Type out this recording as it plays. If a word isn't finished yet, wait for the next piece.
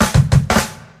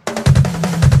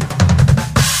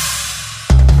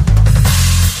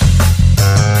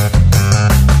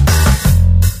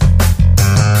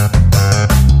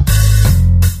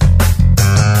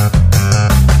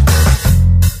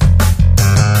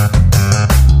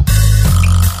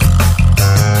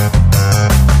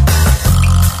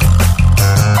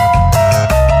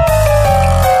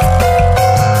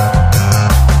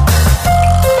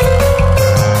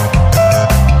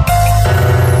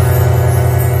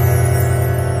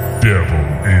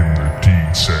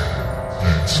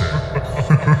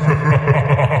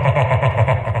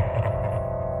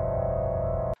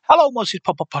Most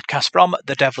Pop-Up Podcast from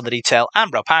The Devil in the Detail.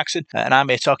 I'm Rob Parkinson, and I'm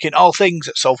here talking all things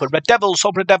Salford Red Devils.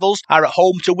 Salford Red Devils are at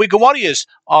home to Wigan Warriors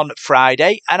on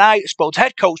Friday, and I spoke to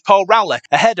head coach Paul Rowley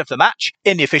ahead of the match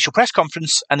in the official press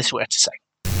conference, and this is what he had to say.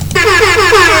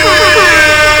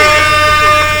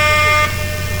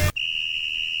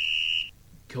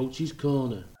 Coach's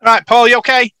Corner. Right, Paul, you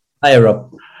okay? Hi,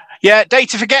 Rob. Yeah, day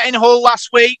to forget in Hull last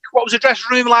week. What was the dressing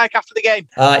room like after the game?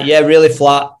 Yeah, really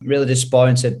flat, really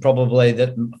disappointed. Probably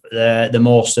the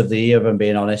most of the year, if I'm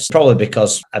being honest. Probably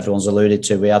because everyone's alluded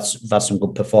to, we've had some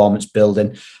good performance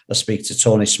building. I speak to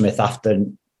Tony Smith after,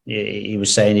 and he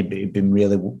was saying he'd been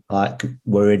really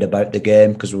worried about the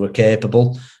game because we were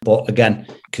capable. But again,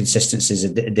 consistency is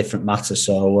a different matter.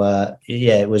 So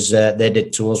it was they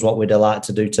did to us what we'd have liked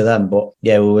to do to them. But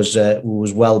yeah, we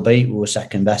was well beat. We were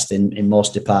second best in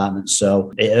most departments.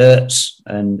 So it hurts,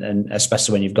 and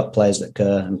especially when you've got players that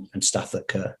care and staff that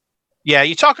care. Yeah,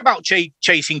 you talk about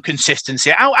chasing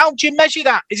consistency. How do you measure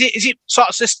that? Is it sort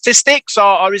of statistics,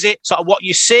 or is it sort of what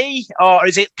you see, or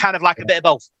is it kind of like a bit of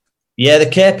both? Yeah, the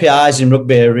KPIs in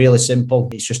rugby are really simple.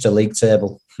 It's just a league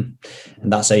table, and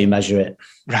that's how you measure it.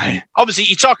 Right. Obviously,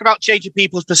 you talk about changing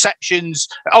people's perceptions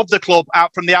of the club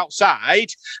out from the outside.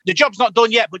 The job's not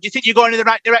done yet, but do you think you're going in the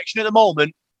right direction at the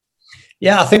moment?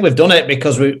 Yeah, I think we've done it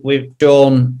because we've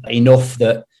shown enough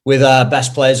that with our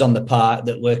best players on the park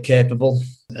that we're capable.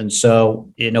 And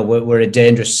so, we're a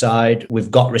dangerous side. We've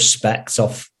got respect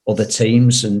of other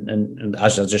teams. And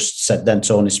as I just said then,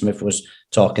 Tony Smith was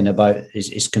talking about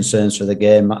his concerns for the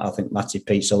game. I think Matty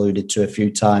Peets alluded to a few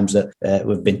times that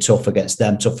we've been tough against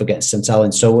them, tough against St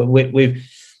Helens. So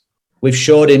we've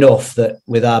showed enough that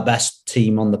with our best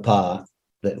team on the park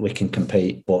that we can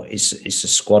compete. But it's a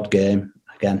squad game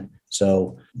again.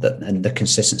 So and the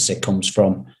consistency comes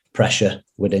from pressure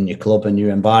within your club and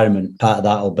your environment. Part of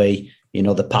that will be,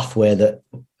 the pathway that,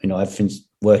 everything's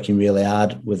working really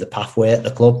hard with the pathway at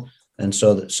the club. And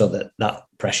so that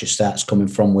pressure starts coming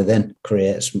from within,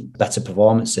 creates better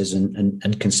performances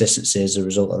and consistency as a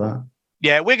result of that.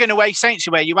 Yeah, Wigan away, Saints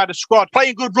away. You had a squad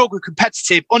playing good rugby,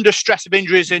 competitive, under stress of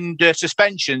injuries and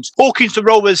suspensions. Hawkins to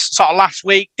Rovers sort of last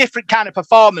week, different kind of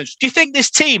performance. Do you think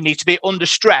this team needs to be under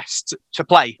stress to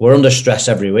play? We're under stress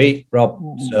every week, Rob.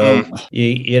 So,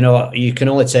 you can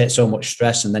only take so much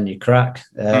stress and then you crack.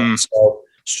 So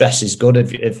stress is good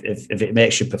if it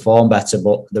makes you perform better,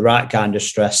 but the right kind of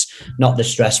stress, not the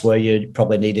stress where you're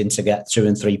probably needing to get 2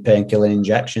 and 3 painkilling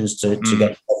injections to get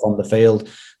yourself on the field.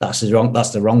 That's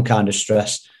the wrong kind of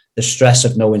stress. The stress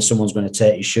of knowing someone's going to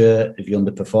take your shirt if you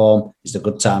underperform is the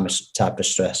good type of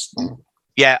stress.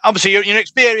 Yeah, obviously you're an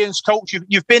experienced coach.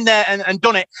 You've been there and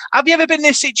done it. Have you ever been in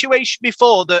this situation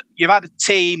before that you've had a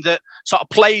team that sort of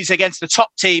plays against the top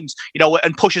teams,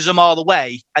 and pushes them all the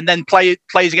way, and then plays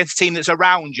against a team that's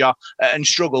around you and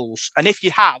struggles? And if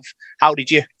you have, how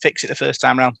did you fix it the first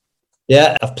time round?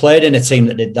 Yeah, I've played in a team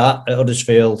that did that at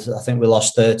Huddersfield. I think we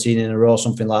lost 13 in a row,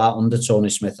 something like that, under Tony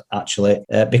Smith, actually,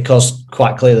 because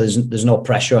quite clearly there's no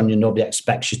pressure on you. Nobody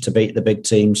expects you to beat the big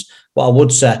teams. But I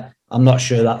would say I'm not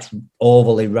sure that's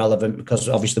overly relevant because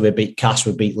obviously we beat Cass,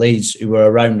 we beat Leeds, who were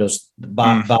around us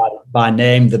by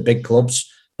name, the big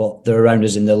clubs, but they're around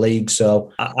us in the league.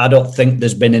 So I don't think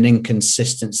there's been an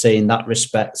inconsistency in that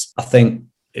respect. I think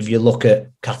if you look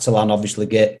at Catalan, obviously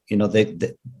get,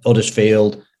 the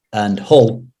Huddersfield and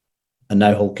Hull, and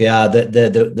now Hull KR, they're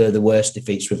the worst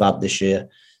defeats we've had this year.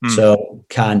 So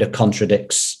kind of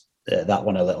contradicts that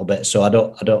one a little bit. So I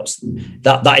don't.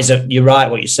 That is you're right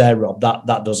what you said, Rob.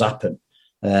 That does happen,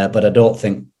 but I don't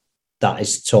think that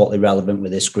is totally relevant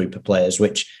with this group of players,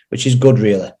 which is good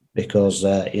really, because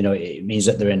it means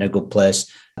that they're in a good place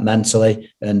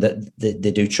mentally and that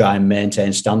they do try and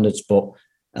maintain standards. But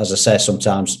as I say,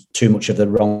 sometimes too much of the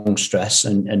wrong stress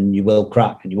and you will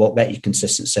crack and you won't get your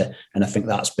consistency. And I think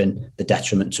that's been the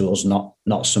detriment to us,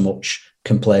 not so much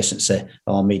complacency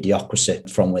or mediocrity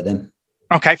from within.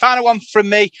 Okay, final one from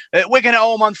me. Wigan at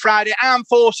home on Friday, Armed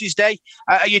Forces Day.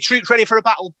 Are your troops ready for a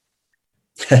battle?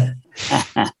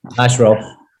 Nice, Rob.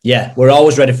 Yeah, we're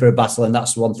always ready for a battle, and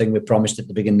that's one thing we promised at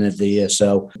the beginning of the year.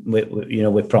 So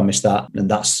we promised that, and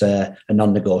that's a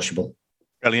non-negotiable.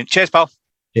 Brilliant. Cheers, Paul.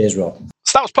 Cheers, Rob.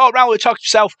 So that was Paul Rowley talking to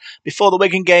himself before the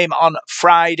Wigan game on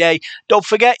Friday. Don't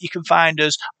forget, you can find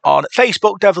us on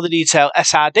Facebook, Devil in the Detail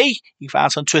SRD. You can find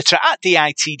us on Twitter at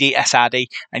DITDSRD.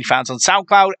 And you can find us on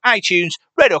SoundCloud, iTunes,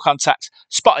 Radio Contacts,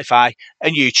 Spotify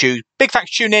and YouTube. Big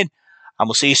thanks for tuning in. And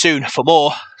we'll see you soon for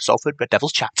more Salford Red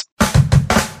Devils chat.